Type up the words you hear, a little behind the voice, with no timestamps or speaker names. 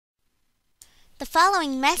The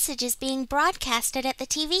following message is being broadcasted at the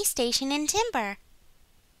TV station in Timber.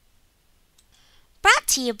 Brought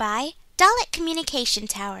to you by Dalek Communication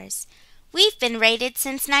Towers. We've been rated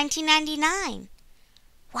since 1999.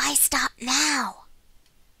 Why stop now?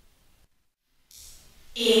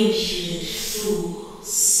 Impudent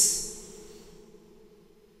fools.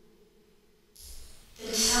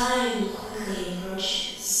 The time quickly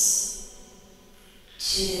approaches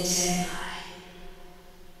to the deadline.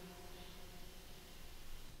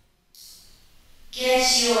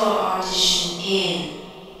 Get your audition in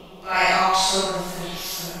by October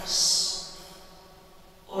 31st,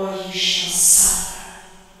 or you shall suffer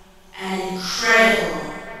an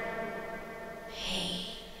incredible pain,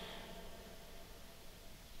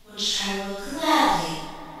 which I will gladly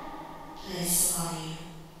place upon you.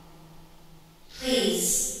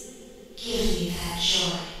 Please give me that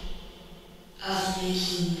joy of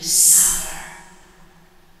making you suffer.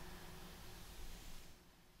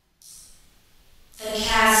 The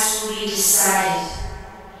cast will be decided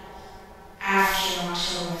after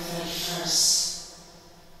October 31st.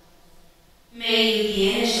 May you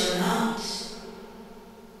be in it or not,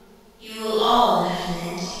 you will all have an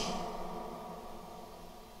ending.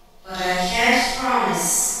 But I can't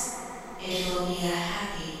promise it will be a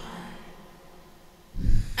happy one.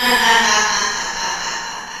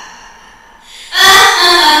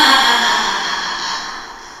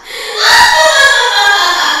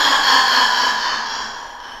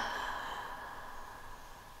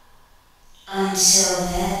 Until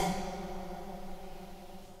then.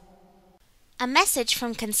 A message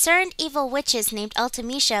from concerned evil witches named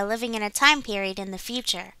Ultimecia living in a time period in the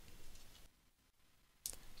future.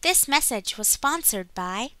 This message was sponsored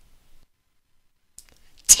by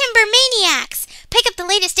Timber Maniacs! Pick up the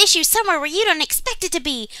latest issue somewhere where you don't expect it to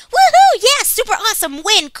be! Woohoo! Yeah! Super awesome!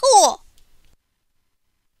 Win! Cool!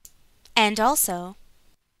 And also,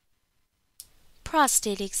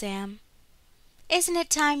 prostate exam. Isn't it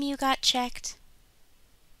time you got checked?